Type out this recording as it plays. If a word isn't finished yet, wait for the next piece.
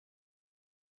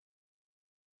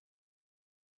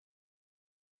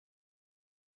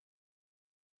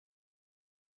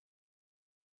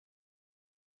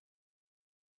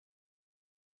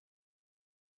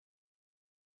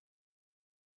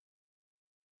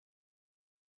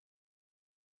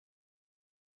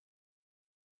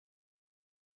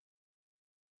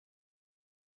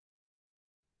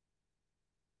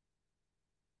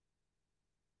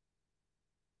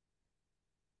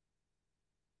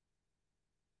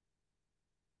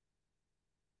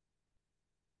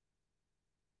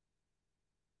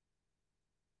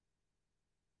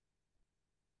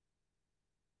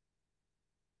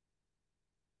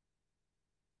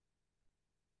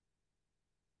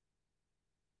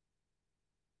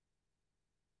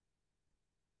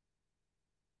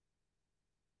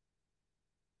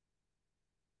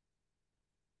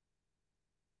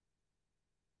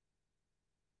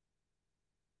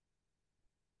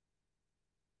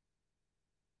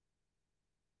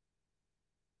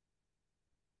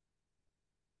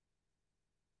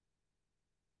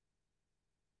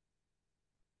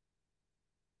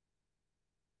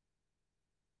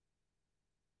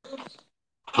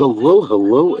Hello,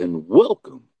 hello, and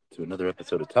welcome to another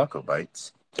episode of Taco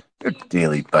Bites, your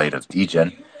daily bite of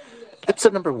Degen.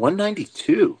 Episode number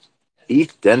 192,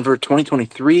 ETH Denver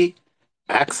 2023,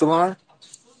 Axelar.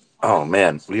 Oh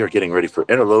man, we are getting ready for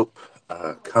Interlope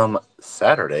come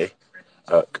Saturday,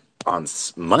 uh, on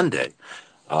Monday.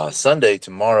 Sunday,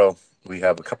 tomorrow, we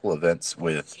have a couple events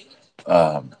with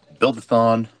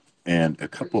Build-a-thon and a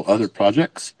couple other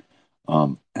projects.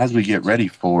 As we get ready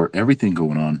for everything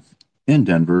going on in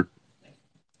Denver,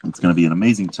 it's going to be an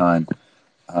amazing time.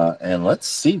 And let's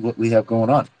see what we have going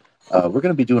on. We're going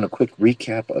to be doing a quick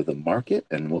recap of the market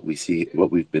and what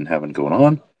we've been having going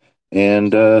on.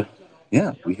 And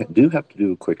yeah, do have to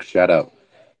do a quick shout out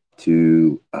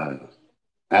to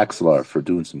Axelar for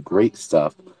doing some great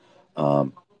stuff.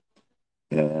 Um,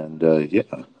 and yeah,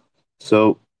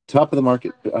 so top of the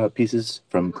market pieces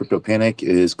from Crypto Panic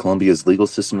is Colombia's legal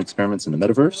system experiments in the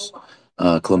metaverse.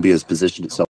 Colombia has positioned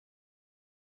itself